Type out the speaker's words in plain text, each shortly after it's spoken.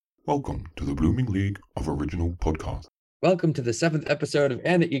Welcome to the Blooming League of Original Podcasts. Welcome to the 7th episode of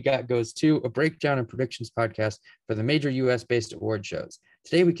And That You Got Goes To, a breakdown and predictions podcast for the major US-based award shows.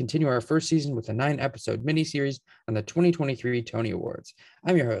 Today, we continue our first season with a 9-episode miniseries on the 2023 Tony Awards.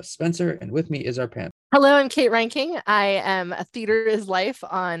 I'm your host, Spencer, and with me is our panel. Hello, I'm Kate Ranking. I am a Theater is Life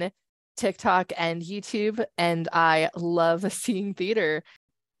on TikTok and YouTube, and I love seeing theater.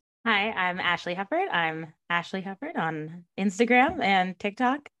 Hi, I'm Ashley Hufford. I'm Ashley Hufford on Instagram and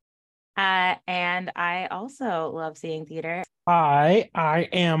TikTok. And I also love seeing theater. Hi, I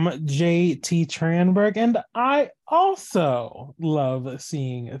am J.T. Tranberg, and I also love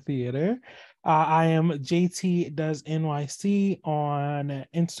seeing theater. I am JT Does NYC on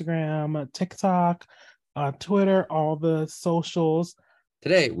Instagram, TikTok, Twitter, all the socials.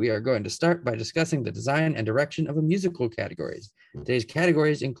 Today, we are going to start by discussing the design and direction of a musical categories. Today's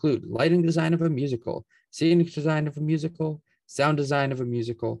categories include lighting design of a musical, scenic design of a musical, sound design of a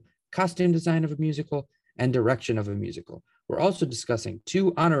musical, costume design of a musical, and direction of a musical. We're also discussing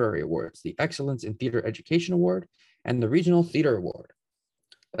 2 honorary awards, the Excellence in Theater Education Award and the Regional Theater Award.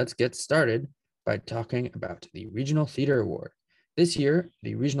 Let's get started by talking about the Regional Theater Award. This year,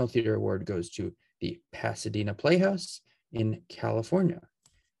 the Regional Theater Award goes to the Pasadena Playhouse in California.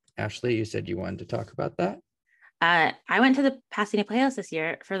 Ashley, you said you wanted to talk about that? I went to the Pasadena Playhouse this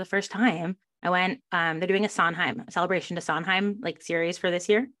year for the first time. I went, they're doing a Sondheim, a celebration to Sondheim series for this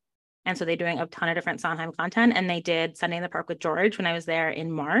year. And so they're doing a ton of different Sondheim content. And they did Sunday in the Park with George when I was there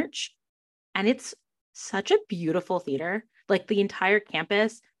in March. And it's such a beautiful theater, like the entire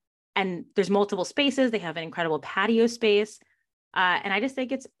campus. And there's multiple spaces. They have an incredible patio space. And I just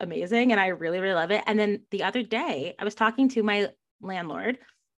think it's amazing. And I really, really love it. And then the other day, I was talking to my landlord.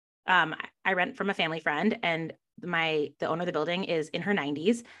 I rent from a family friend, and the owner of the building is in her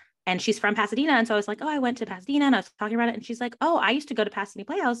 90s. And she's from Pasadena. And so I was like, oh, I went to Pasadena, and I was talking about it. And she's like, oh, I used to go to Pasadena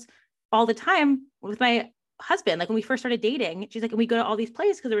Playhouse all the time with my husband. Like when we first started dating, she's like, and we go to all these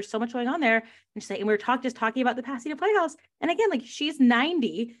plays because there was so much going on there. And she's like, and we were just talking about the Pasadena Playhouse. And again, like she's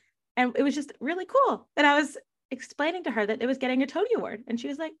 90, and it was just really cool. And I was explaining to her that it was getting a Tony Award. And she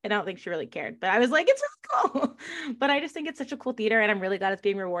was like, and I don't think she really cared, but I was like, it's really cool. But I just think it's such a cool theater, and I'm really glad it's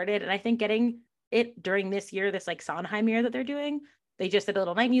being rewarded. And I think getting it during this year, this like Sondheim year that they're doing, they just did a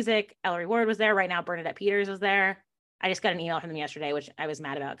little night music. Ellery Ward was there. Right now, Bernadette Peters was there. I just got an email from them yesterday, which I was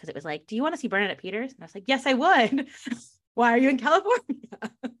mad about because it was like, do you want to see Bernadette Peters? And I was like, yes, I would. Why are you in California?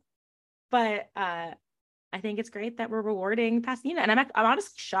 But I think it's great that we're rewarding Pasadena. And I'm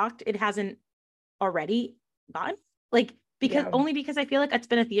honestly shocked it hasn't already gone. Only because I feel like it's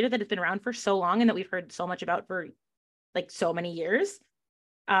been a theater that has been around for so long and that we've heard so much about for like so many years.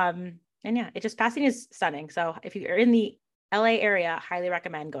 And yeah, Pasadena is stunning. So if you're in the LA area, highly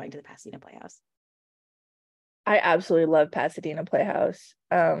recommend going to the Pasadena Playhouse. I absolutely love Pasadena Playhouse.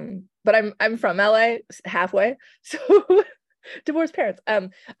 But I'm from LA halfway. So divorced parents.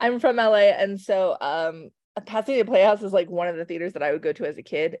 I'm from LA, and so Pasadena Playhouse is like one of the theaters that I would go to as a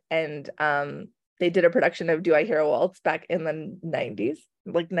kid. And they did a production of Do I Hear a Waltz back in the 90s,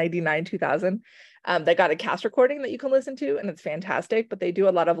 like 99, 2000. They got a cast recording that you can listen to, and it's fantastic. But they do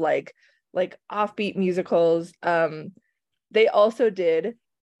a lot of like offbeat musicals. They also did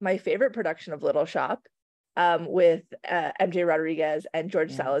my favorite production of Little Shop with MJ Rodriguez and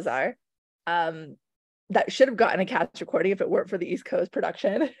George Salazar. That should have gotten a cast recording if it weren't for the East Coast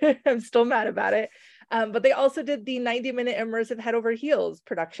production. I'm still mad about it. But they also did the 90-minute immersive Head Over Heels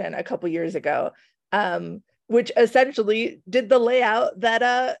production a couple years ago, which essentially did the layout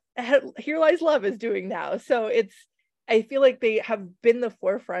that Here Lies Love is doing now. So I feel like they have been the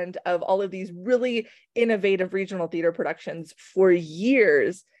forefront of all of these really innovative regional theater productions for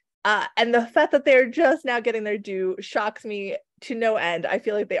years. And the fact that they're just now getting their due shocks me to no end. I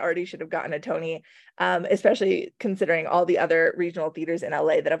feel like they already should have gotten a Tony, especially considering all the other regional theaters in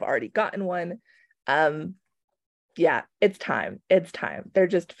LA that have already gotten one. Yeah, it's time. They're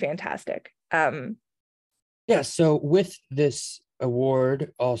just fantastic. So with this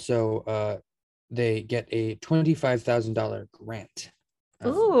award, also, they get a $25,000 grant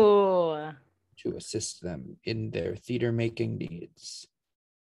to assist them in their theater making needs.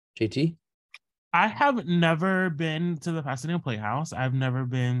 JT? I have never been to the Pasadena Playhouse. I've never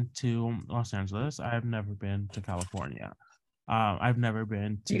been to Los Angeles. I've never been to California. I've never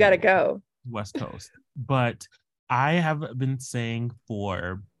been to You gotta go. West Coast. But I have been saying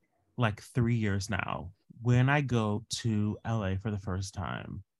for like 3 years now, when I go to LA for the first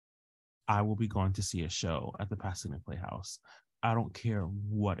time, I will be going to see a show at the Pasadena Playhouse. I don't care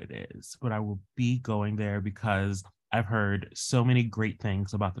what it is, but I will be going there because I've heard so many great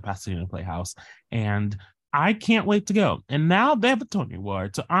things about the Pasadena Playhouse. And I can't wait to go. And now they have a Tony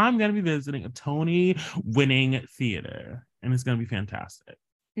Award. So I'm going to be visiting a Tony winning theater. And it's going to be fantastic.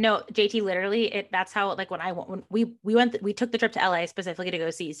 No, JT, literally, that's how, like, when we took the trip to LA specifically to go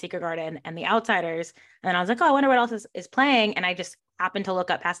see Secret Garden and The Outsiders. And I was like, oh, I wonder what else is playing. And I just happened to look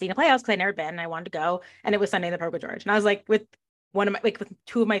up Pasadena Playhouse because I'd never been and I wanted to go. And it was Sunday in the Park with George. And I was like, with with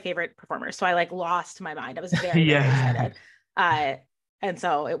two of my favorite performers. So I like lost my mind. I was very, very excited. And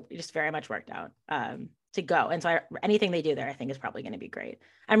so it just very much worked out to go. And so anything they do there, I think is probably going to be great.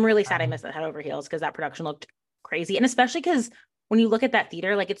 I'm really sad I missed that Head Over Heels because that production looked crazy. And especially because when you look at that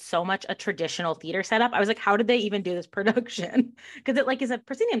theater, like it's so much a traditional theater setup. I was like, how did they even do this production? Because it like is a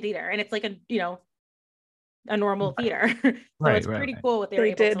proscenium theater and it's like a normal theater. So it's pretty cool what they were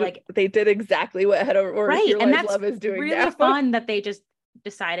able to like. They did exactly what Head Over Heels and that's Love is doing really now. fun that they just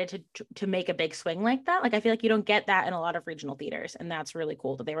decided to make a big swing like that. Like I feel like you don't get that in a lot of regional theaters, and that's really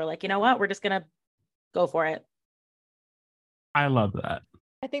cool that they were like, you know what, we're just gonna go for it. I love that.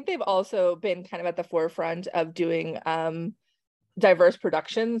 I think they've also been kind of at the forefront of doing diverse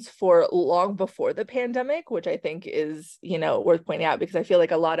productions for long before the pandemic, which I think is, worth pointing out, because I feel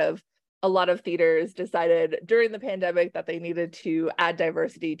like a lot of theaters decided during the pandemic that they needed to add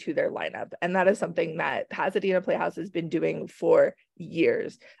diversity to their lineup. And that is something that Pasadena Playhouse has been doing for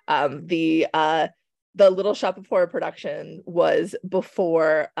years. The Little Shop of Horror production was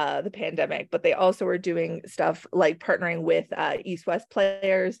before the pandemic, but they also were doing stuff like partnering with East West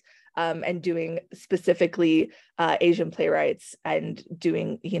Players and doing specifically Asian playwrights and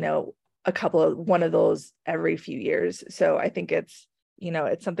doing, one of those every few years. So I think it's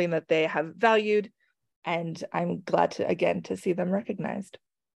something that they have valued, and I'm glad to see them recognized.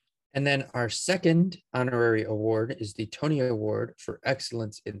 And then our second honorary award is the Tony Award for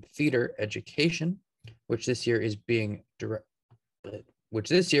Excellence in Theater Education, which this year is being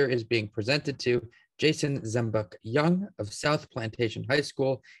presented to Jason Zembuk Young of South Plantation High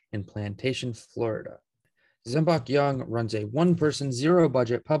School in Plantation, Florida. Zembuk Young runs a one-person,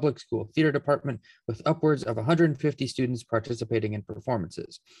 zero-budget public school theater department with upwards of 150 students participating in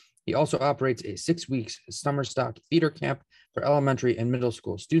performances. He also operates a 6-week summer stock theater camp for elementary and middle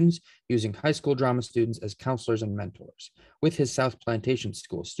school students, using high school drama students as counselors and mentors. With his South Plantation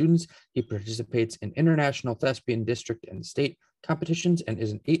School students, he participates in international thespian district and state competitions and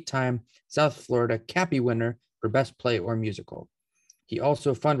is an 8-time South Florida Cappy winner for Best Play or Musical. He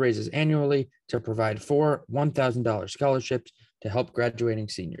also fundraises annually to provide 4 $1,000 scholarships to help graduating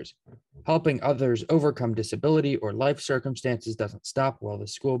seniors. Helping others overcome disability or life circumstances doesn't stop while the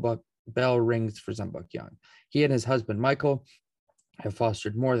school bell rings for Zembuk Young. He and his husband, Michael, have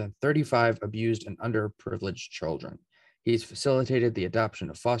fostered more than 35 abused and underprivileged children. He's facilitated the adoption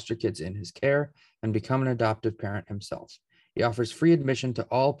of foster kids in his care and become an adoptive parent himself. He offers free admission to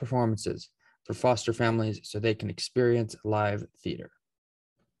all performances for foster families so they can experience live theater.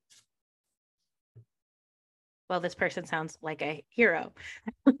 Well, this person sounds like a hero.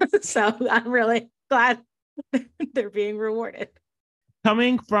 So I'm really glad they're being rewarded.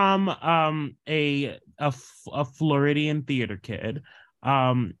 Coming from a Floridian theater kid,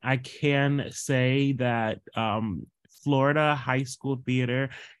 I can say that Florida high school theater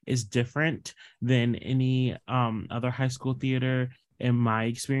is different than any other high school theater in my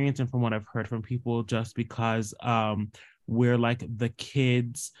experience and from what I've heard from people, just because we're like the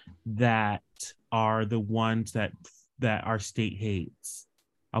kids that are the ones that our state hates.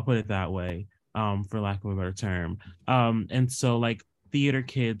 I'll put it that way, for lack of a better term. And so like theater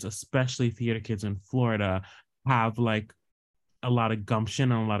kids, especially theater kids in Florida, have like a lot of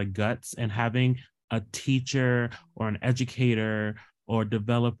gumption and a lot of guts, and having a teacher or an educator or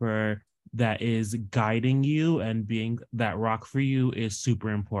developer that is guiding you and being that rock for you is super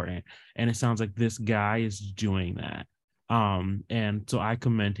important. And it sounds like this guy is doing that. And so I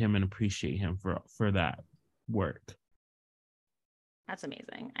commend him and appreciate him for that work. That's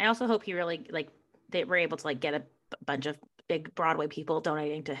amazing. I also hope he really they were able to get a bunch of big Broadway people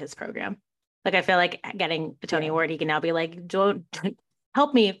donating to his program. Like I feel like getting the Tony Award, he can now be like, don't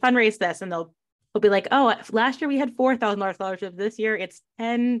help me fundraise this, and they'll be like, oh, last year we had $4,000 scholarships. This year it's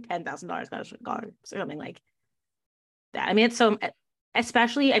 $10,000 scholarship, or something like that. I mean, it's so,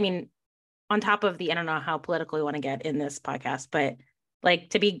 especially, I mean, on top of I don't know how political we want to get in this podcast, but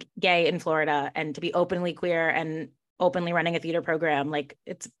to be gay in Florida and to be openly queer and openly running a theater program,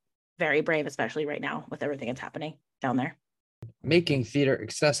 it's very brave, especially right now with everything that's happening down there. Making theater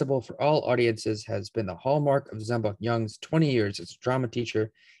accessible for all audiences has been the hallmark of Zembuk Young's 20 years as a drama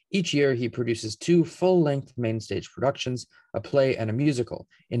teacher. Each year, he produces 2 full-length main stage productions, a play and a musical,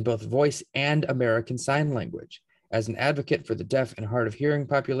 in both voice and American Sign Language. As an advocate for the deaf and hard of hearing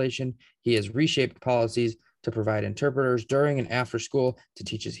population, he has reshaped policies to provide interpreters during and after school to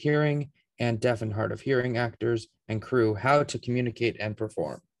teach his hearing and deaf and hard of hearing actors and crew how to communicate and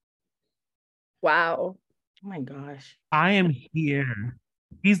perform. Wow. Oh my gosh. I am here.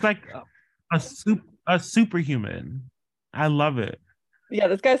 He's like a superhuman. I love it. Yeah,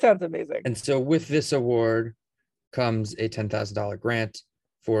 this guy sounds amazing. And so with this award comes a $10,000 grant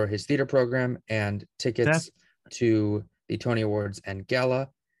for his theater program and tickets to the Tony Awards and Gala.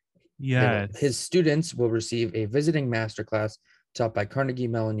 His students will receive a visiting masterclass taught by Carnegie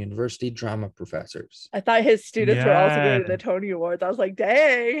Mellon University drama professors. I thought his students were also going to the Tony Awards. I was like,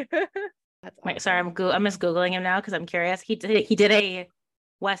 dang. That's awesome. Wait, sorry, I'm just Googling him now because I'm curious. He did a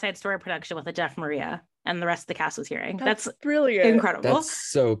West Side Story production with a deaf Maria, and the rest of the cast was hearing. That's brilliant. Incredible.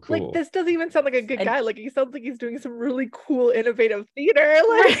 That's so cool. Like, this doesn't even sound like a good guy. Like, he sounds like he's doing some really cool, innovative theater.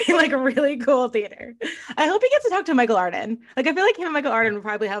 Like really cool theater. I hope he gets to talk to Michael Arden. Like, I feel like him and Michael Arden would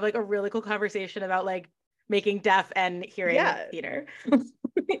probably have like a really cool conversation about like making deaf and hearing theater.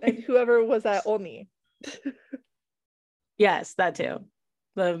 And whoever was at Olney. Yes, that too.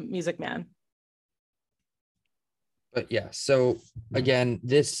 The Music Man. But yeah, so again,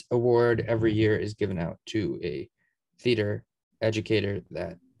 this award every year is given out to a theater educator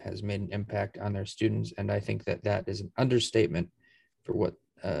that has made an impact on their students. And I think that that is an understatement for what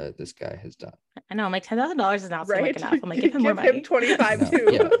this guy has done. I know, I'm like, $10,000 is not like enough. I'm like, give him more money. Give him 25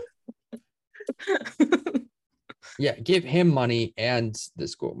 too. Yeah, give him money and the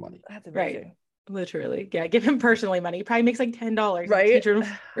school money. That's amazing. Right. Literally. Yeah, give him personally money. He probably makes like $10. Right? Oh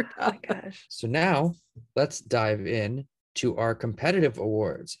my gosh. So now let's dive in to our competitive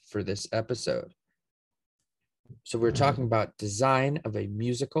awards for this episode. So we're talking about design of a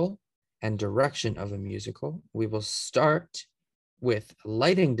musical and direction of a musical. We will start with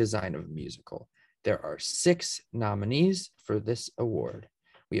lighting design of a musical. There are 6 nominees for this award.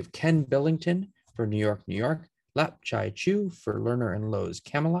 We have Ken Billington for New York, New York, Lap Chai Chu for Lerner and Lowe's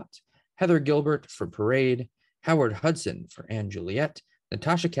Camelot, Heather Gilbert for Parade, Howard Hudson for Anne Juliet,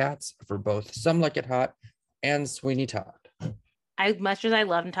 Natasha Katz for both Some Like It Hot and Sweeney Todd. Much as I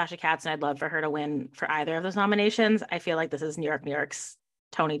love Natasha Katz and I'd love for her to win for either of those nominations, I feel like this is New York, New York's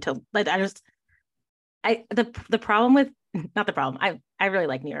Tony to like. The problem with not the problem. I really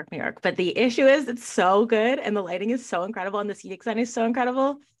like New York, New York, but the issue is it's so good and the lighting is so incredible and the scenic design is so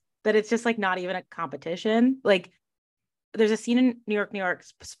incredible that it's just like not even a competition. Like, there's a scene in New York, New York,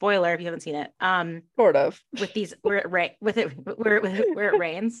 spoiler if you haven't seen it. Sort of. With these where it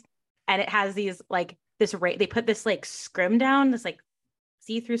rains, and it has these like this rain. They put this like scrim down, this like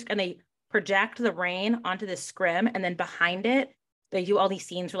see-through, and they project the rain onto this scrim, and then behind it, they do all these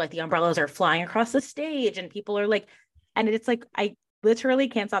scenes where like the umbrellas are flying across the stage, and people are like, and it's like I literally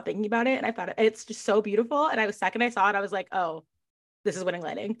can't stop thinking about it, and I thought it's just so beautiful. And I saw it, I was like, oh, this is winning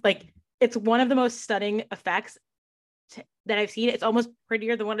lighting. Like, it's one of the most stunning effects that I've seen. It's almost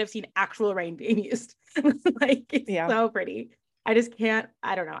prettier than what I've seen actual rain being used. Like, it's so pretty. I just can't,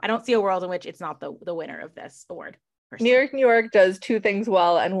 I don't know. I don't see a world in which it's not the winner of this award. Personally. New York, New York does 2 things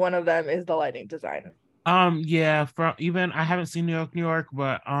well, and one of them is the lighting design. Yeah, from even I haven't seen New York, New York,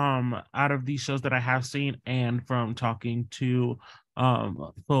 but out of these shows that I have seen and from talking to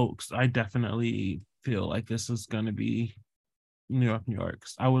folks, I definitely feel like this is gonna be New York, New York.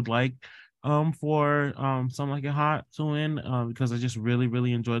 I would like for Some Like It Hot to win because I just really,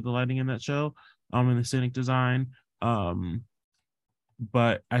 really enjoyed the lighting in that show and the scenic design.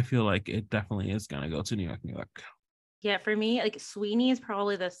 But I feel like it definitely is gonna go to New York, New York. Yeah, for me, like Sweeney is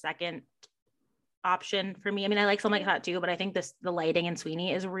probably the second option for me. I mean, I like Some Like It Hot too, but I think the lighting in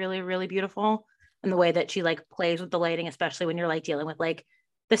Sweeney is really, really beautiful. And the way that she like plays with the lighting, especially when you're like dealing with like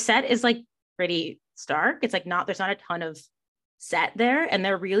the set is like pretty stark. It's like there's not a ton of set there, and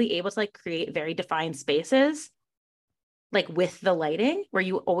they're really able to like create very defined spaces like with the lighting where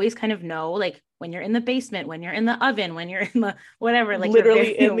you always kind of know like when you're in the basement, when you're in the oven, when you're in the whatever, like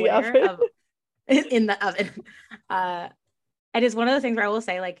literally in the oven. In the oven. It is one of the things where I will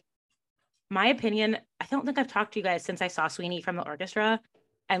say, like, my opinion, I don't think I've talked to you guys since I saw Sweeney from the orchestra,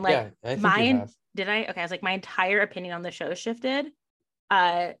 and like did I? Okay, I was like, my entire opinion on the show shifted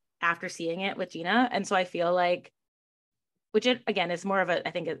after seeing it with Gina, and so I feel like, which it again is more of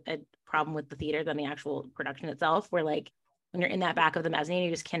I think a problem with the theater than the actual production itself, where like when you're in that back of the mezzanine, you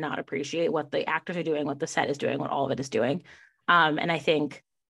just cannot appreciate what the actors are doing, what the set is doing, what all of it is doing. And I think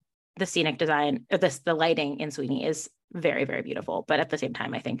the scenic design, or the lighting in Sweeney is very, very beautiful. But at the same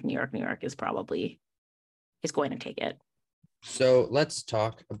time, I think New York, New York is going to take it. So let's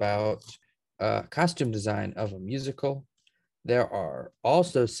talk about costume design of a musical. There are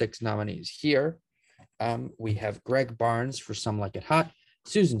also 6 nominees here. We have Greg Barnes for Some Like It Hot,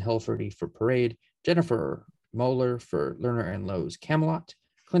 Susan Hilferty for Parade, Jennifer Moeller for Lerner and Lowe's Camelot,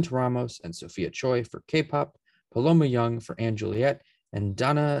 Clint Ramos and Sophia Choi for K-pop, Paloma Young for Anne Juliet, and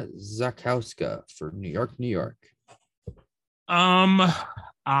Donna Zakowska for New York, New York.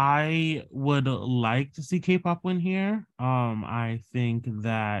 I would like to see K-pop win here. I think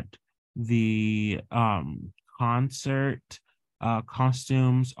that the concert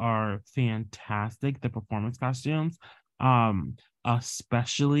costumes are fantastic. The performance costumes,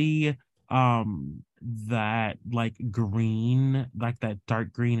 especially that like green, like that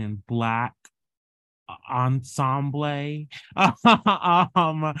dark green and black ensemble are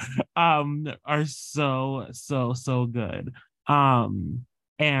so good.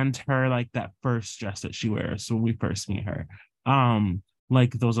 And her like that first dress that she wears when we first meet her,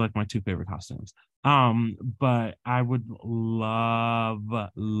 like those are like my two favorite costumes. But I would love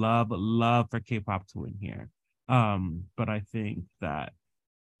for K-pop to win here. But I think that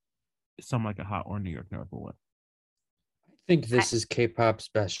Some Like It Hot or New York, New York will win. I think this is K-pop's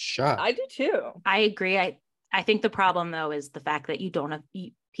best shot. I do too. I agree. I think the problem though is the fact that you don't have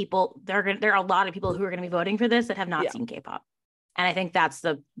people. There are a lot of people who are going to be voting for this that have not seen K-pop, and I think that's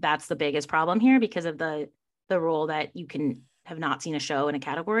the biggest problem here because of the rule that you can have not seen a show in a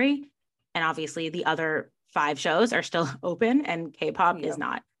category, and obviously the other 5 shows are still open and K-pop is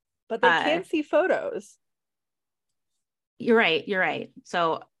not. But they can't see photos. You're right.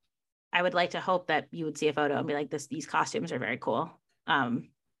 So I would like to hope that you would see a photo and be like, these costumes are very cool.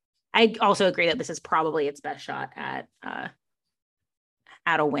 I also agree that this is probably its best shot at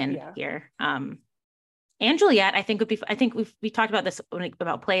a win here. And Juliet, I think we talked about this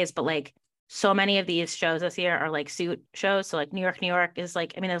about plays, but like so many of these shows this year are like suit shows. So like New York, New York is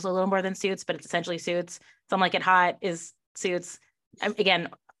like, I mean, there's a little more than suits, but it's essentially suits. Some Like It Hot is suits. Again,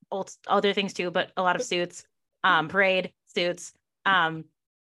 other things too, but a lot of suits. Parade, suits.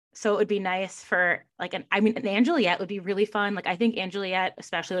 So it would be nice for like an Anne Juliet would be really fun. Like I think Anne Juliet,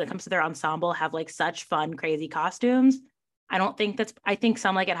 especially when it comes to their ensemble, have like such fun, crazy costumes. I think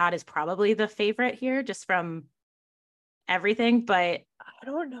Some Like It Hot is probably the favorite here just from everything, but I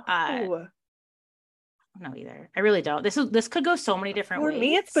don't know. I don't know either. I really don't. This could go so many different ways. For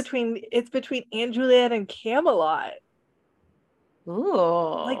me, it's between Anne Juliet and Camelot.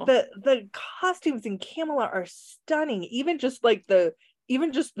 Ooh. Like the costumes in Camelot are stunning. Even just the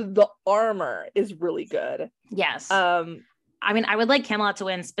armor is really good. Yes. I mean, I would like Camelot to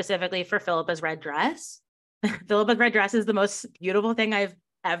win specifically for Philippa's red dress. Philippa's red dress is the most beautiful thing I've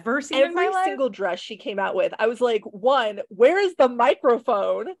ever seen in my life. Every single dress she came out with, I was like, one, where is the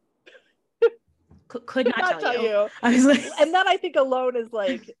microphone? Could not tell you. I was like, and that I think alone is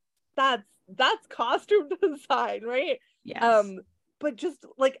like, that's costume design, right? Yes. But just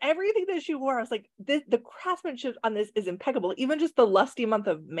like everything that she wore, I was like, the craftsmanship on this is impeccable. Even just the lusty month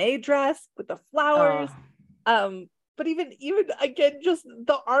of May dress with the flowers. But even again, just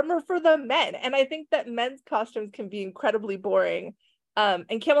the armor for the men. And I think that men's costumes can be incredibly boring.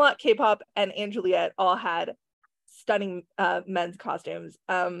 And Camelot, K-pop, and Anne Juliet all had stunning men's costumes.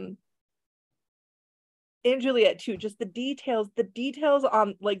 Anne Juliet too, just the details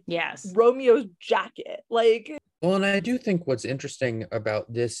on like Romeo's jacket. Like, well, and I do think what's interesting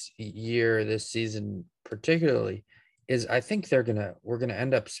about this year, this season particularly, is I think we're gonna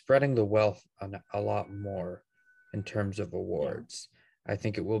end up spreading the wealth on a lot more in terms of awards. I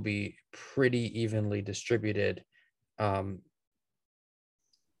think it will be pretty evenly distributed for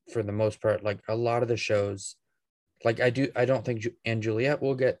the most part. Like a lot of the shows, like I don't think Anne Juliet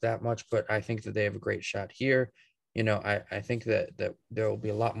will get that much, but I think that they have a great shot here. You know, I think that there will be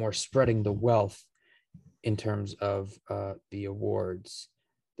a lot more spreading the wealth in terms of the awards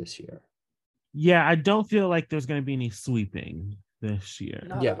this year. Yeah, I don't feel like there's going to be any sweeping this year.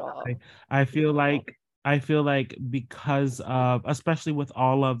 Not at all. I feel like because of, especially with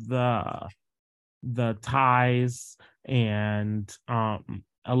all of the ties and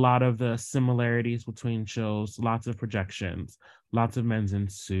a lot of the similarities between shows, lots of projections, lots of men's in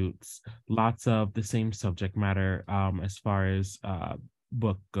suits, lots of the same subject matter as far as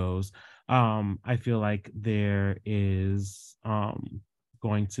book goes. I feel like there is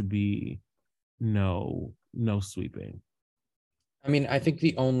going to be no sweeping. I mean, I think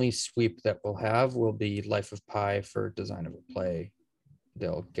the only sweep that we'll have will be Life of Pi for design of a play.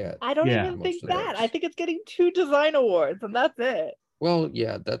 They'll get. I don't even think that. I think it's getting 2 design awards, and that's it. Well,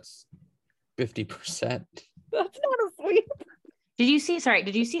 yeah, that's 50%. That's not a sweep. Did you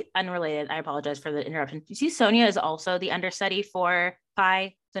see, unrelated, I apologize for the interruption. Did you see Sonia is also the understudy for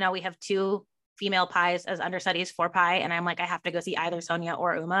Pi? So now we have 2 female pies as understudies for Pi, and I'm like, I have to go see either Sonia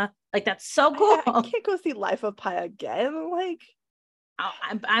or Uma. Like, that's so cool. I can't go see Life of Pi again. Like,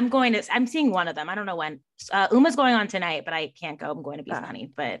 I'm seeing one of them. I don't know when. Uma's going on tonight, but I can't go. I'm going to Beast and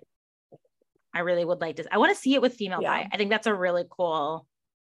Honey, but I really would like to. I want to see it with female Pi. I think that's a really cool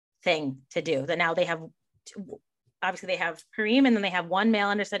thing to do. That now they have, obviously they have Kareem, and then they have one male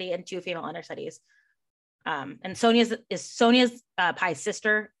understudy and 2 female understudies. And Sonia's Pi's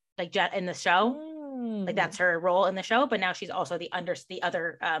sister, like Jet in the show. Like that's her role in the show, but now she's also the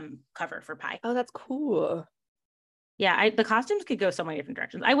other cover for Pi. Oh, that's cool. Yeah, the costumes could go so many different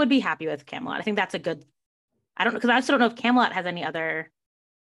directions. I would be happy with Camelot. I think that's a good. I don't know, because I also don't know if Camelot has any other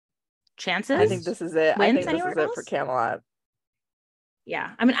chances. I think this is it. I think this is it for Camelot.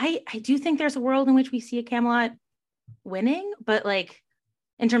 Yeah, I mean, I do think there's a world in which we see a Camelot winning, but like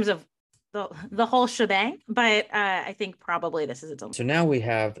in terms of the whole shebang. But I think probably this is its own. So now we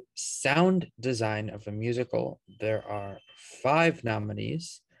have sound design of a musical. There are 5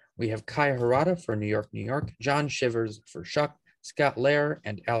 nominees. We have Kai Harada for New York, New York, John Shivers for Shuck, Scott Lair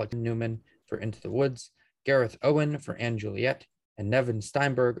and Alex Newman for Into the Woods, Gareth Owen for Anne Juliet, and Nevin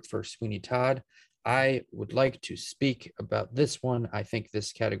Steinberg for Sweeney Todd. I would like to speak about this one. I think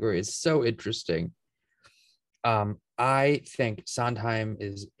this category is so interesting. I think Sondheim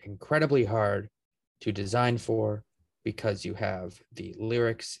is incredibly hard to design for because you have the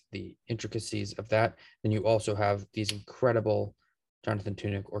lyrics, the intricacies of that. Then you also have these incredible Jonathan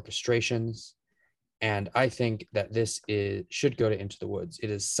Tunick orchestrations. And I think that this should go to Into the Woods.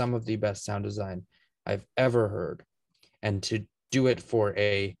 It is some of the best sound design I've ever heard. And to do it for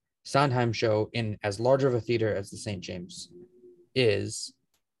a Sondheim show in as large of a theater as the St. James is,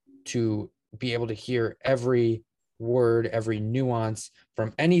 to be able to hear every word, every nuance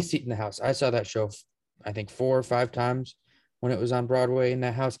from any seat in the house. I saw that show, I think 4 or 5 times when it was on Broadway in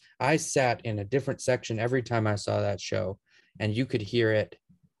that house. I sat in a different section every time I saw that show, and you could hear it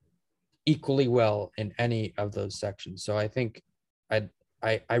equally well in any of those sections. So I think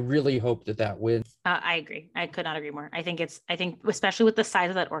I really hope that wins. I agree. I could not agree more. I think especially with the size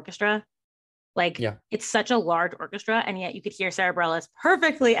of that orchestra, like it's such a large orchestra, and yet you could hear Sarah Bareilles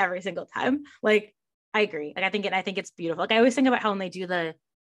perfectly every single time. Like, I agree. Like, I think it's beautiful. Like, I always think about how when they do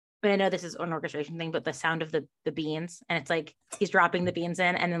but I know this is an orchestration thing, but the sound of the beans, and it's like he's dropping the beans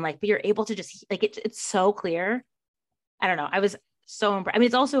in, and then like, but you're able to just like it's so clear. I don't know. I was so impressed. I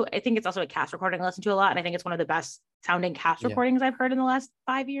mean, I think it's also a cast recording I listen to a lot, and I think it's one of the best sounding cast recordings I've heard in the last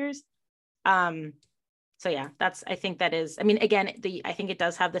 5 years. So yeah, I think that is, I mean, again, I think it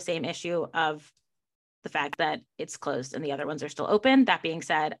does have the same issue of the fact that it's closed and the other ones are still open. That being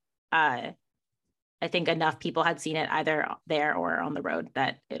said, I think enough people had seen it either there or on the road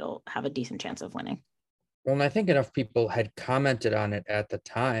that it'll have a decent chance of winning. Well, and I think enough people had commented on it at the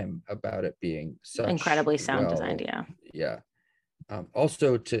time about it being such incredibly sound designed. Yeah.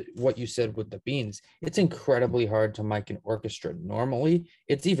 Also, to what you said with the beans, it's incredibly hard to mic an orchestra. Normally,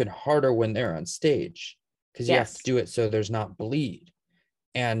 it's even harder when they're on stage because you have to do it so there's not bleed.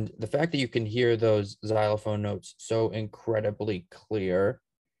 And the fact that you can hear those xylophone notes so incredibly clear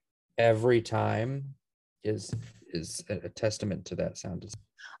every time is a testament to that sound design.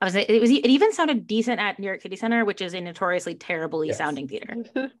 It even sounded decent at New York City Center, which is a notoriously terribly sounding theater.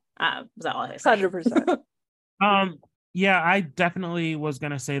 Was that all I was saying? 100%. Yeah, I definitely was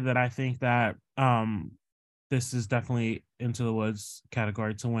gonna say that I think that this is definitely Into the Woods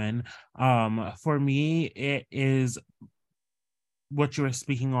category to win. For me, it is what you were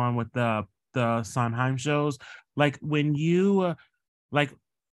speaking on with the Sondheim shows. Like when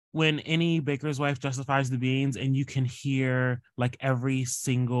any baker's wife justifies the beans, and you can hear like every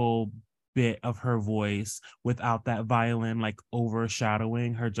single bit of her voice without that violin like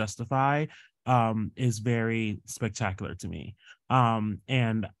overshadowing her justify, is very spectacular to me.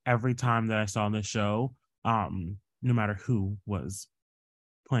 And every time that I saw this show, no matter who was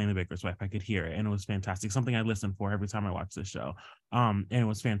playing the baker's wife, I could hear it, and it was fantastic. Something I listened for every time I watched this show, and it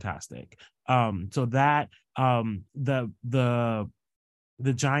was fantastic. So that the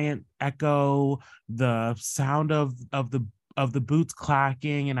giant echo, the sound of the boots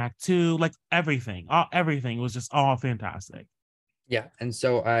clacking in Act 2, like everything was just all fantastic. Yeah, and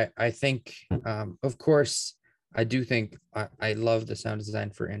so I think, of course, I do think I love the sound design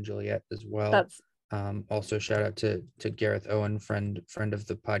for Anne Juliet as well. Also, shout out to Gareth Owen, friend of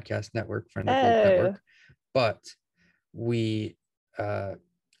the podcast network, friend of the network. But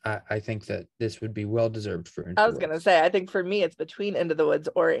I think that this would be well deserved for Into I was gonna say, I think for me it's between Into the Woods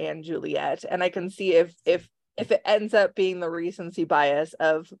or Anne Juliet, and I can see if it ends up being the recency bias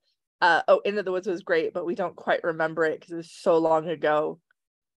of Into the Woods was great, but we don't quite remember it because it was so long ago.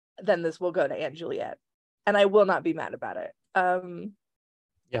 then this will go to Aunt Juliet, and I will not be mad about it.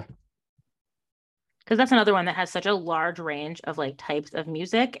 Yeah. Because that's another one that has such a large range of like types of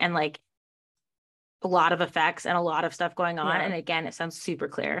music and like a lot of effects and a lot of stuff going on. Yeah. And again, it sounds super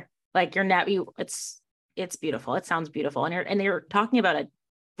clear. Like it's beautiful. It sounds beautiful. And you're talking about a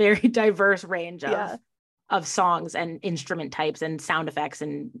very diverse range of songs and instrument types and sound effects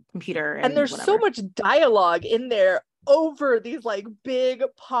and computer and there's whatever. So much dialogue in there over these like big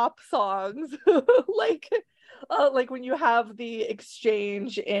pop songs. like when you have the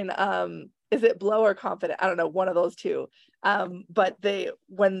exchange in is it Blow or Confident? I don't know, one of those two. But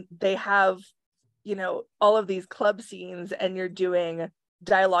when they have, you know, all of these club scenes and you're doing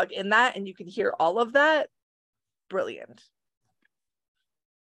dialogue in that and you can hear all of that, brilliant.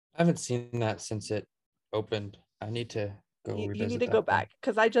 I haven't seen that since it opened. I need to go You revisit need to that go one. back,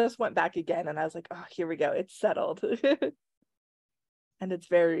 because I just went back again and I was like, oh, here we go, it's settled. And it's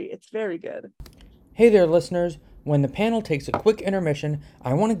very good. Hey there, listeners. When the panel takes a quick intermission,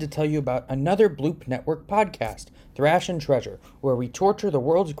 I wanted to tell you about another Bloop Network podcast, Thrash and Treasure, where we torture the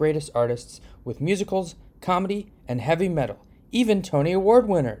world's greatest artists with musicals, comedy, and heavy metal, even Tony Award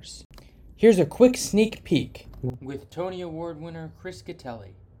winners. Here's a quick sneak peek with Tony Award winner Chris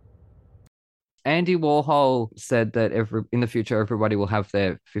Gattelli. Andy Warhol said that in the future, everybody will have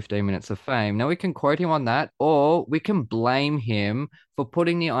their 15 minutes of fame. Now, we can quote him on that, or we can blame him for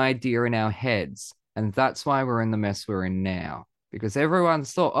putting the idea in our heads. And that's why we're in the mess we're in now. Because everyone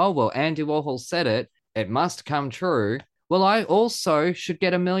thought, oh, well, Andy Warhol said it. It must come true. Well, I also should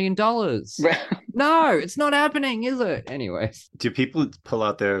get $1 million. No, it's not happening, is it? Anyways. Do people pull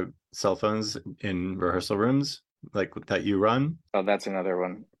out their cell phones in rehearsal rooms like that you run? Oh, that's another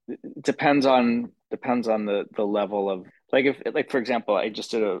one. It depends on the level of, like, if, like, for example, I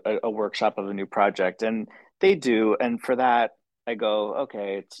just did a workshop of a new project and they do, and for that I go,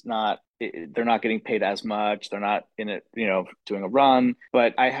 okay, they're not getting paid as much. They're not in it, you know, doing a run.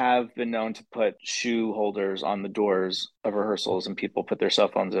 But I have been known to put shoe holders on the doors of rehearsals, and people put their cell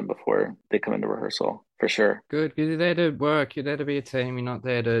phones in before they come into rehearsal, for sure. Good, because you're there to work. You're there to be a team. You're not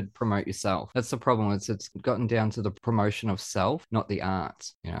there to promote yourself. That's the problem. It's gotten down to the promotion of self, not the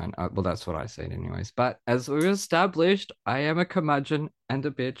art. You know, and well, that's what I said anyways. But as we've established, I am a curmudgeon and a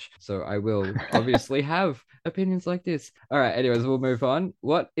bitch, so I will obviously have opinions like this. All right, anyways, we'll move on.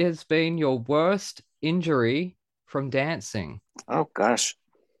 What has been your worst injury from dancing? Oh gosh,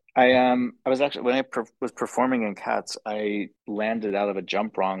 I was actually, when I was performing in Cats, I landed out of a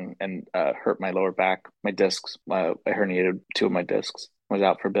jump wrong and hurt my lower back, my discs. I herniated 2 of my discs. Was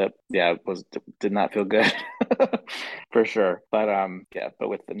out for a bit. Yeah, did not feel good for sure. But but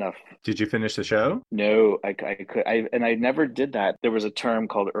with enough. Did you finish the show? No, I never did that. There was a term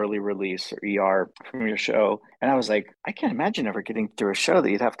called early release, or ER, from your show, and I was like, I can't imagine ever getting through a show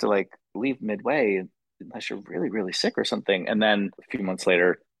that you'd have to like leave midway unless you're really, really sick or something. And then a few months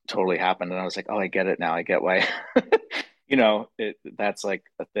later, totally happened, and I was like, oh, I get it now. I get why. You know, that's like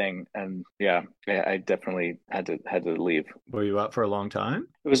a thing. And yeah, I definitely had to leave. Were you out for a long time?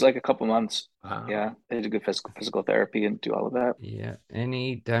 It was like a couple months. Wow. Yeah, I did good physical therapy and do all of that. Yeah,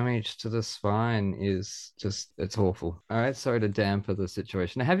 any damage to the spine is just, it's awful. All right, sorry to damper the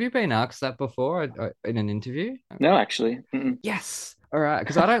situation. Have you been asked that before in an interview? No, actually. Mm-mm. Yes. All right,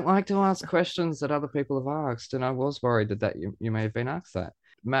 because I don't like to ask questions that other people have asked, and I was worried that you may have been asked that.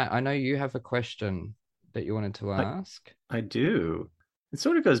 Matt, I know you have a question that you wanted to ask. I do. It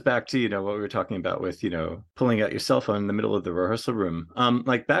sort of goes back to, you know, what we were talking about with, you know, pulling out your cell phone in the middle of the rehearsal room.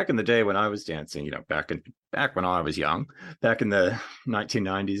 Like back in the day when I was dancing, you know, back when I was young, back in the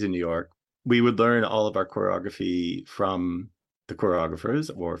 1990s in New York, we would learn all of our choreography from the choreographers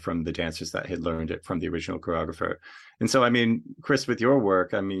or from the dancers that had learned it from the original choreographer. And so, I mean, Chris, with your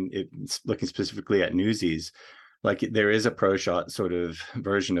work, I mean, it's looking specifically at Newsies, like there is a pro shot sort of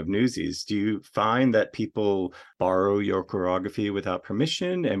version of Newsies. Do you find that people borrow your choreography without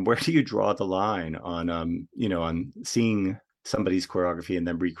permission? And where do you draw the line on, you know, on seeing somebody's choreography and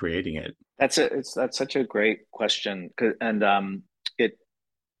then recreating it? That's such a great question. And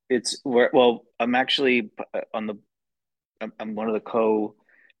it's where, well, I'm actually I'm one of the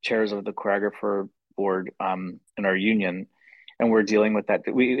co-chairs of the choreographer board in our union. And we're dealing with that.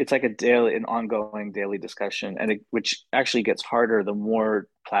 It's like an ongoing daily discussion, and which actually gets harder the more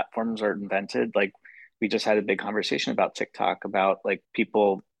platforms are invented. Like we just had a big conversation about TikTok, about like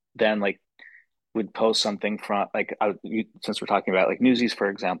people then like would post something from like since we're talking about like Newsies, for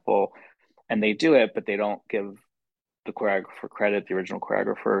example, and they do it, but they don't give the choreographer credit, the original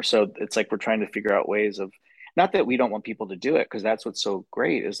choreographer. So it's like we're trying to figure out ways of, not that we don't want people to do it, because that's what's so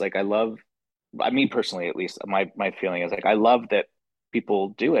great is like I mean personally, at least my feeling is like I love that people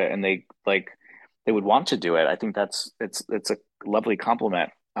do it, and they would want to do it. I think it's a lovely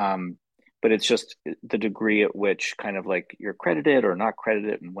compliment. But it's just the degree at which kind of like you're credited or not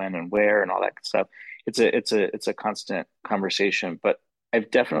credited, and when and where and all that stuff. It's a constant conversation. But I've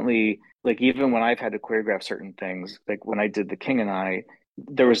definitely, like, even when I've had to choreograph certain things, like when I did The King and I,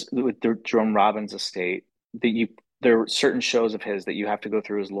 there was with the Jerome Robbins estate that there were certain shows of his that you have to go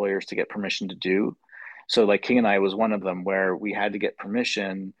through as lawyers to get permission to do. So like King and I was one of them where we had to get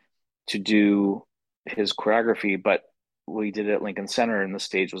permission to do his choreography, but we did it at Lincoln Center and the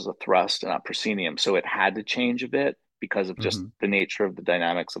stage was a thrust and not proscenium. So it had to change a bit because of just the nature of the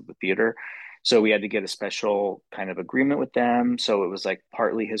dynamics of the theater. So we had to get a special kind of agreement with them. So it was like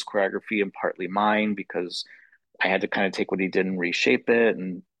partly his choreography and partly mine, because I had to kind of take what he did and reshape it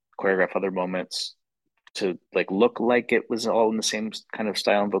and choreograph other moments to like look like it was all in the same kind of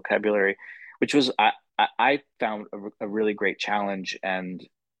style and vocabulary, which was I found a really great challenge and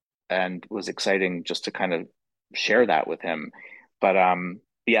was exciting just to kind of share that with him. But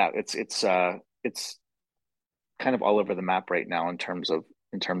yeah, it's kind of all over the map right now in terms of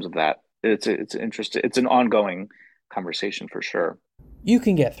that. It's interesting. It's an ongoing conversation for sure. You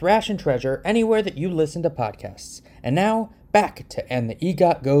can get Thrash and Treasure anywhere that you listen to podcasts. And now, back to And the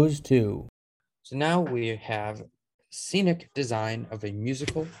EGOT Goes To. So now we have Scenic Design of a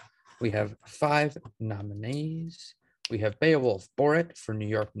Musical. We have 5 nominees. We have Beowulf Borat for New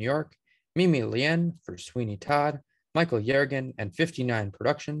York, New York, Mimi Lien for Sweeney Todd, Michael Yergin and 59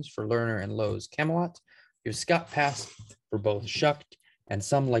 Productions for Lerner and Lowe's Camelot. We have Scott Pass for both Shucked and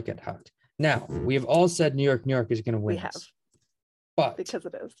Some Like It Hot. Now, we have all said New York, New York is going to win. We have. But because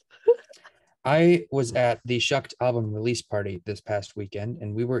it is. I was at the Shucked album release party this past weekend,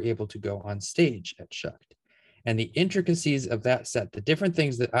 and we were able to go on stage at Shucked. And the intricacies of that set, the different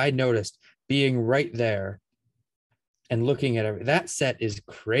things that I noticed being right there and looking at it, that set is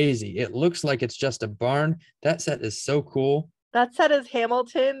crazy. It looks like it's just a barn. That set is so cool. That set is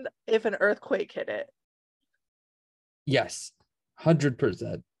Hamilton if an earthquake hit it. Yes,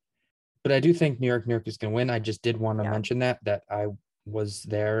 100%. But I do think New York, New York is going to win. I just did want to mention that I was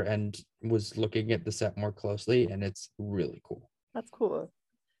there and was looking at the set more closely, and it's really cool. That's cool.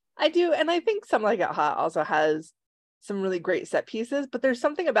 I do, and I think Some Like It Hot also has some really great set pieces, but there's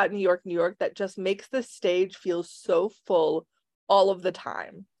something about New York, New York that just makes the stage feel so full all of the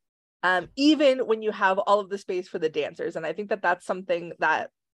time. Even when you have all of the space for the dancers. And I think that that's something that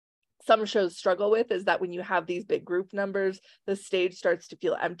some shows struggle with, is that when you have these big group numbers, the stage starts to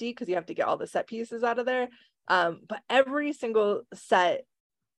feel empty because you have to get all the set pieces out of there. But every single set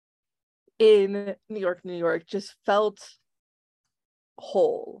in New York, New York just felt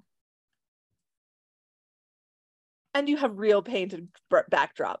whole. And you have real painted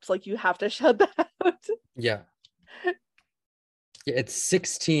backdrops. Like, you have to shout that out. Yeah. Yeah, it's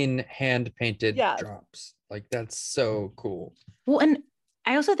 16 hand painted drops. Like, that's so cool. Well, and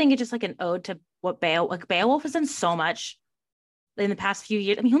I also think it's just like an ode to what Beowulf has done so much in the past few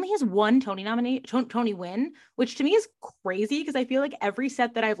years. I mean, he only has one Tony win, which to me is crazy, because I feel like every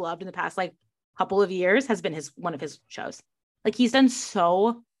set that I've loved in the past like couple of years has been one of his shows. Like, he's done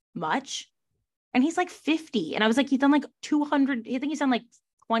so much, and he's like 50, and I was like, he's done like 200. I think he's done like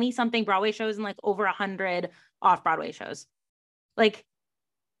 20 something Broadway shows and like over 100 off Broadway shows. Like,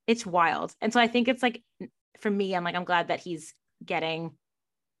 it's wild. And so I think it's like, for me, I'm glad that he's getting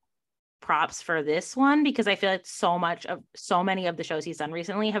props for this one, because I feel like so many of the shows he's done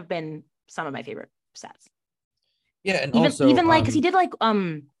recently have been some of my favorite sets. Yeah, and even like, because he did like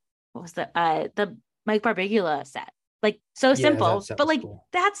what was the Mike Barbigula set, like so simple, but like cool.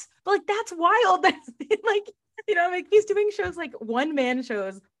 that's wild. That's like, you know, like he's doing shows like one man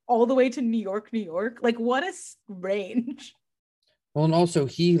shows all the way to New York, New York. Like, what a range. Well, and also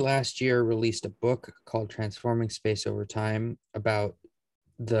he last year released a book called Transforming Space Over Time about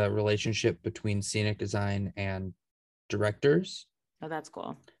the relationship between scenic design and directors. Oh, that's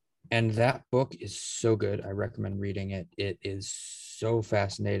cool. And that book is so good. I recommend reading it. It is so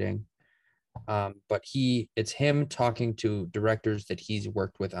fascinating. But it's him talking to directors that he's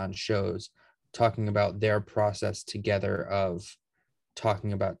worked with on shows, talking about their process together of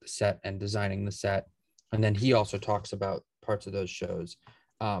talking about the set and designing the set. And then he also talks about parts of those shows.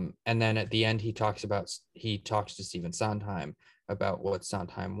 And then at the end, he talks to Stephen Sondheim about what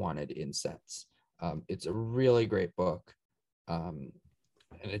Sondheim wanted in sets. It's a really great book. And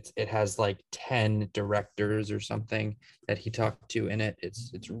it has like 10 directors or something that he talked to in it.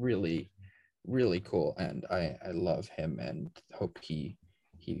 It's really, really cool. And I love him and hope he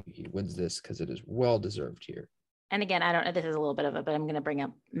wins this, because it is well deserved here. And again, I don't know, this is a little bit of it, but I'm going to bring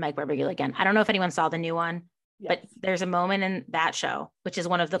up Mike Barbigula again. I don't know if anyone saw the new one, But there's a moment in that show, which is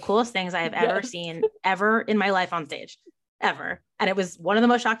one of the coolest things I have ever seen ever in my life on stage, ever. And it was one of the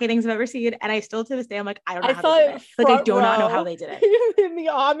most shocking things I've ever seen. And I still to this day, I'm like, I don't know how they did it. Like, I do not know how they did it. In the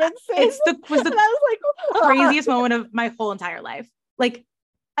almond was the craziest moment of my whole entire life. Like,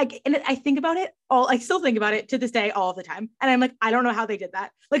 I think about it I still think about it to this day all the time. And I'm like, I don't know how they did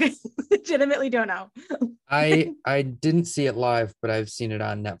that. Like, I legitimately don't know. I didn't see it live, but I've seen it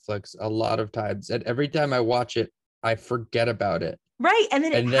on Netflix a lot of times. And every time I watch it, I forget about it. Right. And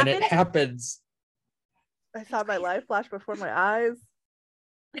then it happens. I saw my life flash before my eyes.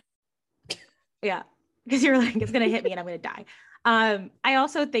 Yeah. Because you're like, it's going to hit me and I'm going to die. I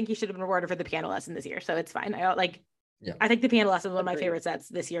also think you should have been rewarded for the piano lesson this year. So it's fine. I think the piano lesson was one of my favorite sets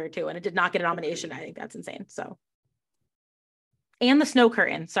this year too. And it did not get a nomination. I think that's insane. So. And the snow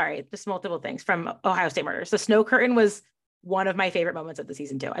curtain. Sorry, just multiple things from Ohio State Murders. The snow curtain was one of my favorite moments of the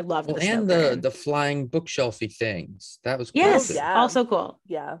season too. I loved the snow curtain. The flying bookshelfy things. That was cool. Yes, also cool.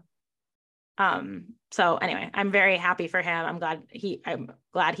 Yeah. So anyway, I'm very happy for him. I'm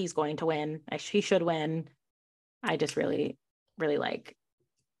glad he's going to win. He should win. I just really, really like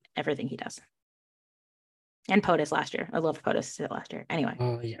everything he does. And POTUS last year. I loved POTUS last year. Anyway.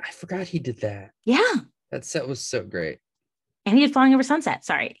 Oh yeah, I forgot he did that. Yeah. That set was so great. And he did Flying Over Sunset.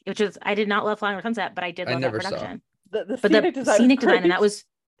 Sorry, I did not love Flying Over Sunset, but I did love that production. The scenic design, and that was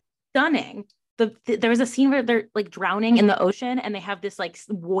stunning. There was a scene where they're like drowning in the ocean, and they have this like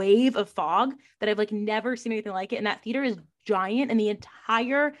wave of fog that I've like never seen anything like it. And that theater is giant, and the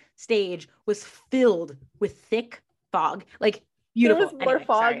entire stage was filled with thick fog, like beautiful. There was more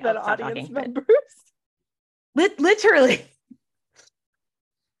fog than audience members. Literally.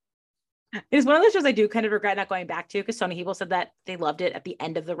 It's one of those shows I do kind of regret not going back to, because Sony Hebel said that they loved it at the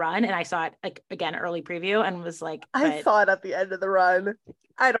end of the run, and I saw it like again early preview and was like, I saw it at the end of the run.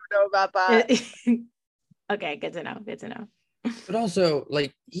 I don't know about that. Okay, good to know. Good to know. But also,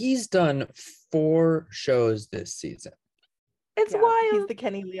 like, he's done 4 shows this season. It's wild. He's the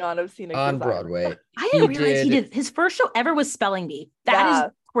Kenny Leon of Scenic on design. Broadway. I didn't realize he did. His first show ever was Spelling Bee. That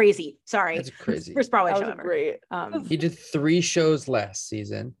is crazy. Sorry, that's crazy. First Broadway show ever. Great. He did 3 shows last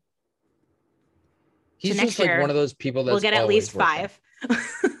season. He's just like one of those people that we'll get at least 5.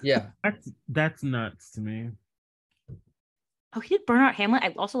 Yeah, that's nuts to me. Oh, he did Burnout Hamlet.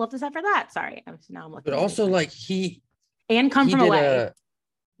 I also love this set for that. Sorry, I'm looking. But also, like Come From Away.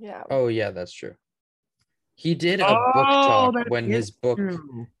 Yeah. Oh yeah, that's true. He did a book talk when his book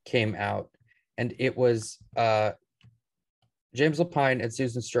came out, and it was James Lapine and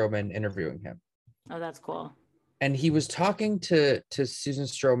Susan Stroman interviewing him. Oh, that's cool. And he was talking to Susan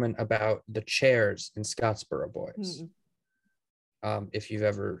Stroman about the chairs in Scottsboro Boys. If you've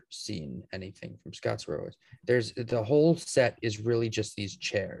ever seen anything from Scottsboro Boys, the whole set is really just these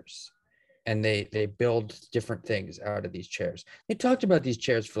chairs, and they build different things out of these chairs. They talked about these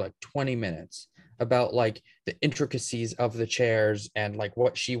chairs for like 20 minutes, about like the intricacies of the chairs and like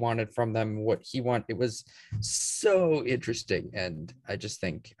what she wanted from them, what he wanted. It was so interesting, and I just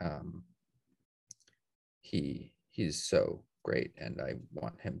think he's so great, and I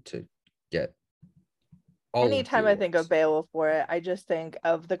want him to get all. Anytime I think of Beowulf for it, I just think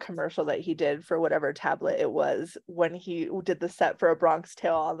of the commercial that he did for whatever tablet it was when he did the set for A Bronx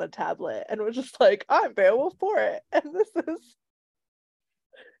Tale on the tablet, and it was just like, I'm Beowulf for it, and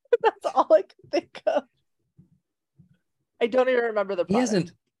that's all I can think of. I don't even remember the product. He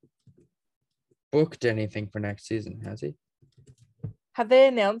hasn't booked anything for next season, has he? Have they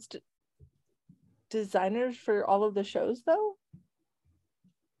announced designers for all of the shows though?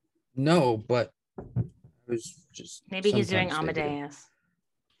 No, but it was just maybe he's doing Amadeus.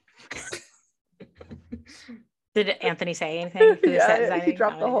 Did Anthony say anything? He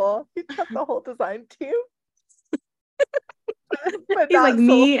dropped the whole design team. But he's like,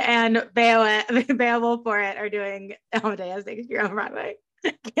 me and Beowulf for it are doing Amadeus next year on Broadway.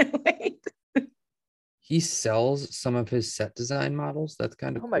 I can't wait. He sells some of his set design models. That's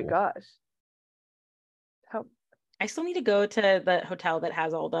kind of cool. My gosh. I still need to go to the hotel that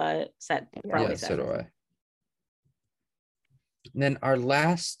has all the set. Yeah, so do I. And then our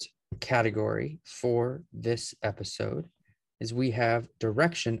last category for this episode is we have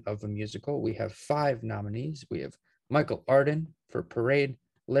direction of a musical. We have 5 nominees. We have Michael Arden for Parade,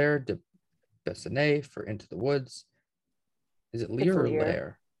 Lair de Bessonet for Into the Woods. Is it Lear or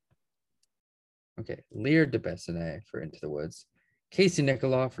Lair? Okay, Lear de Bessonet for Into the Woods. Casey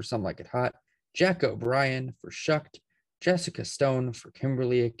Nicolau for Some Like It Hot. Jack O'Brien for Shucked. Jessica Stone for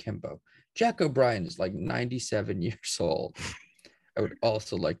Kimberly Akimbo. Jack O'Brien is like 97 years old. I would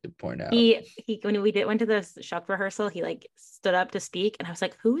also like to point out. He when we went to the Shuck rehearsal, he like stood up to speak, and I was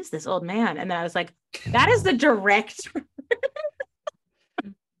like, "Who is this old man?" And then I was like, "That is the director."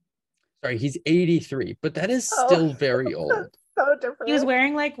 Sorry, he's 83, but that is still very old. So different. He was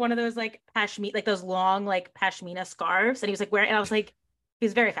wearing like one of those like pashmina, like those long like pashmina scarves, and he was like wearing. And I was like, he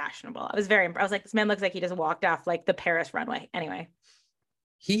was very fashionable. I was like, this man looks like he just walked off like the Paris runway. Anyway,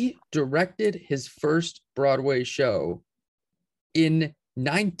 He directed his first Broadway show in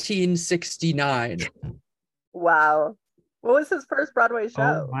 1969. Wow. What was his first Broadway show?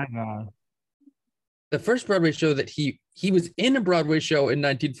 Oh my god. The first Broadway show that he was in a Broadway show in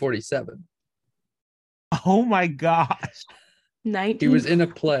 1947. Oh my gosh. He was in a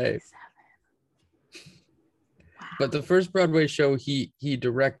play. Wow. But the first Broadway show he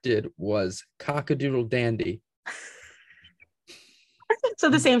directed was Cock-a-Doodle Dandy. So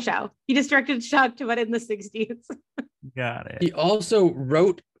the same show. He just directed Shuck, but in the 60s. Got it. He also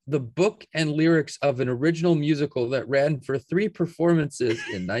wrote the book and lyrics of an original musical that ran for 3 performances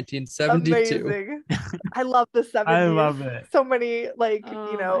in 1972. Amazing. I love the 70s. I love it. So many like,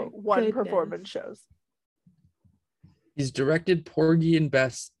 Oh you know, my one goodness. performance shows. He's directed Porgy and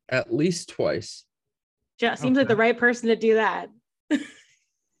Bess at least twice. Just seems like the right person to do that.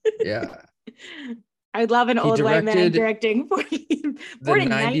 Yeah. I love an He old white man directed directing The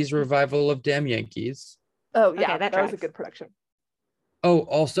 49. 90s revival of Damn Yankees. Oh yeah, Okay, that that was a tracks. good production. Oh,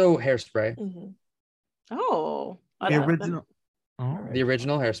 also Hairspray. Mhm. Oh, I The love that. original. Oh. The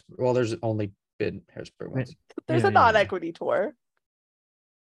original Hairspray. Well, there's only been Hairspray once. There's Yeah, a yeah, yeah. non-equity tour.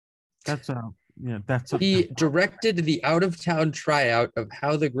 That's that's He directed the out-of-town tryout of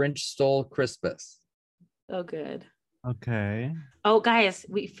How the Grinch Stole Christmas. Oh, good. okay. Oh, guys,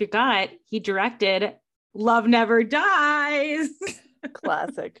 we forgot he directed Love Never Dies.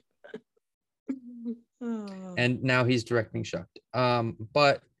 Classic. Oh. And now he's directing Shucked.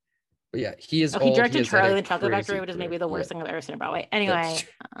 But yeah, he is Oh, old. he directed has had Charlie a and the Chocolate crazy Factory, which is maybe the career. worst thing I've ever seen on Broadway. Anyway,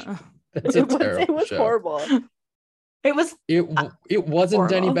 That's a It terrible was show. horrible. it was It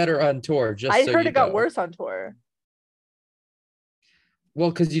wasn't any horrible. better on tour. Just I so heard you it got know. worse on tour.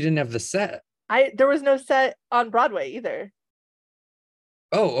 Well, because you didn't have the set. There was no set on Broadway either.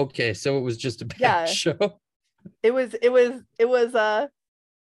 Oh, okay. So it was just a bad Yeah. show. It was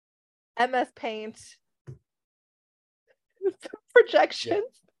MS Paint projections.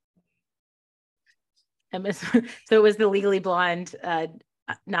 so it was the Legally Blonde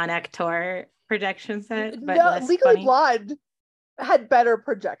non-actor projection set, but No, less Legally funny. Blonde had better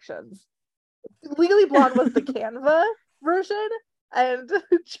projections. Legally Blonde was the Canva version, and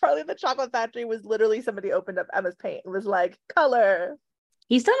Charlie and the Chocolate Factory was literally somebody opened up MS Paint and was like, color.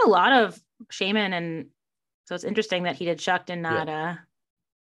 He's done a lot of Shaman, and so it's interesting that he did Shucked and not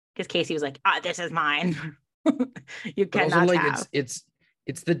because Casey was like, this is mine. You But also, cannot like, have. it's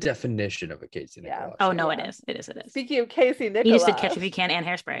the definition of a Casey Yeah. Nicholas. Oh show. no, Yeah. it is. Speaking of Casey Nicholas. He just did Catch If You Can and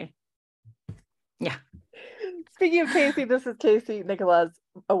Hairspray. Yeah. Speaking of Casey, this is Casey Nicholas'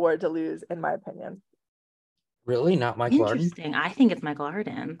 award to lose, in my opinion. Really? Not Michael Arden? Interesting. I think it's Michael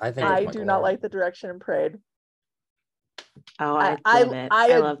Arden. I think I it's do Michael not Arden. like the direction in Parade. Oh, I I love it. I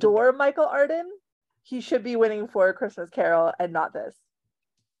love the- adore Michael Arden. He should be winning for A Christmas Carol and not this.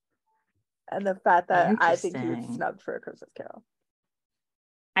 And the fact that I think he was Interesting. snubbed for A Christmas Carol.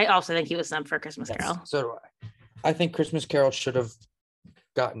 I also think he was snubbed for Christmas Yes, Carol. so do I. I think Christmas Carol should have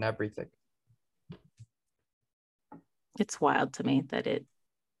gotten everything. It's wild to me that it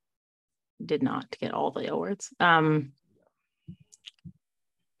did not get all the awards. I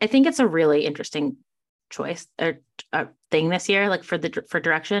think it's a really interesting choice or thing this year, like for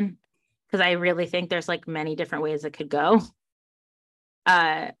direction, because I really think there's like many different ways it could go.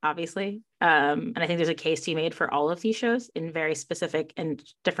 Obviously, and I think there's a case to be made for all of these shows in very specific and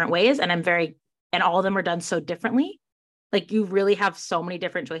different ways, and and all of them are done so differently. Like you really have so many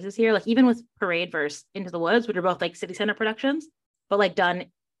different choices here. Like even with Parade versus Into the Woods, which are both like city center productions, but like done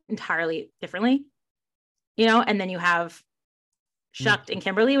entirely differently, and then you have Shucked and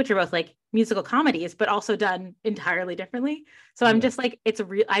Kimberly, which are both like musical comedies, but also done entirely differently. So I'm just like,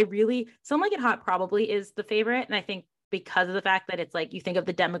 Some Like It Hot probably is the favorite. And I think because of the fact that it's like, you think of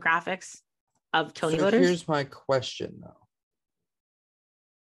the demographics of Tony So voters. here's my question though.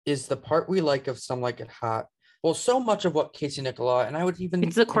 Is the part we like of Some Like It Hot, well, so much of what Casey Nicola, and I would even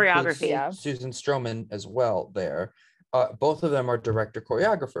It's the include choreography. Yeah. Susan Stroman as well there. Both of them are director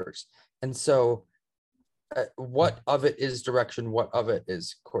choreographers. And so what of it is direction, what of it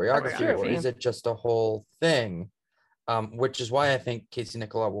is choreography, or Choreography. is it just a whole thing? Which is why I think Casey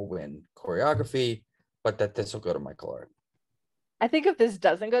Nicola will win choreography, but that this will go to Michael Arden. I think if this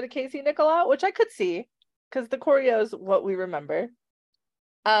doesn't go to Casey Nicola, which I could see, because the choreo is what we remember,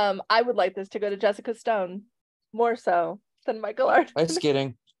 I would like this to go to Jessica Stone more so than Michael Arden. Ice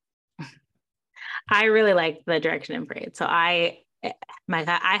skating. I really like the direction in Parade. So I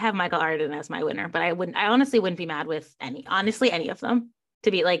have Michael Arden as my winner, but I honestly wouldn't be mad with any of them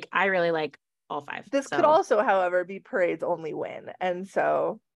to be like, I really like all 5. This could also, however, be Parade's only win. And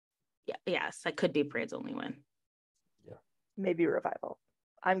so yes, that could be Parade's only win. Yeah. Maybe Revival.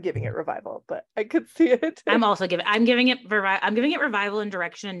 I'm giving it Revival, but I could see it. I'm giving it Revival and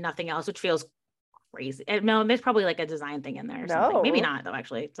direction and nothing else, which feels crazy. No, there's probably like a design thing in there or something. Maybe not though,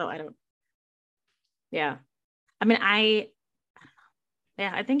 actually. So I don't. Yeah. I mean, I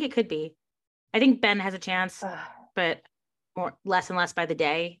think it could be. I think Ben has a chance, but less and less by the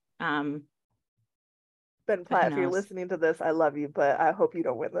day. Ben Platt, if you're listening to this, I love you, but I hope you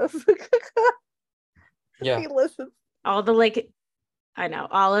don't win this. Yeah. He listens. All the I know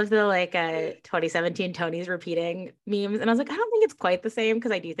all of the 2017 Tonys repeating memes, and I was like, I don't think it's quite the same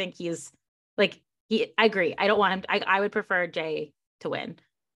because I do think he's I agree. I don't want him. I would prefer Jay to win.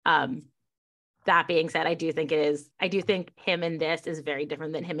 That being said, I do think him in this is very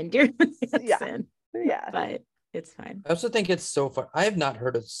different than him in Dear Hanson. Yeah. But it's fine. I also think it's so fun. I have not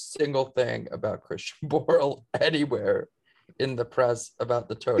heard a single thing about Christian Borle anywhere in the press about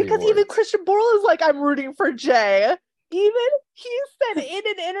the Tony because Awards. Even Christian Borle is like, I'm rooting for Jay. Even he said in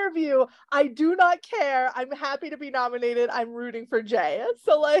an interview, I do not care. I'm happy to be nominated. I'm rooting for Jay.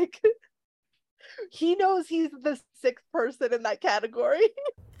 So he knows he's the 6th person in that category.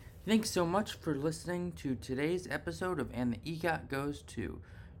 Thanks so much for listening to today's episode of And the EGOT Goes To.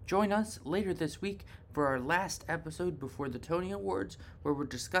 Join us later this week for our last episode before the Tony Awards, where we're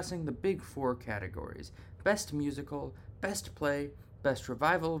discussing the big 4 categories: Best Musical, Best Play, Best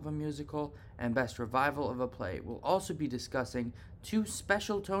Revival of a Musical, and Best Revival of a Play. We'll also be discussing 2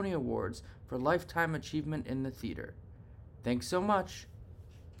 special Tony Awards for Lifetime Achievement in the Theater. Thanks so much,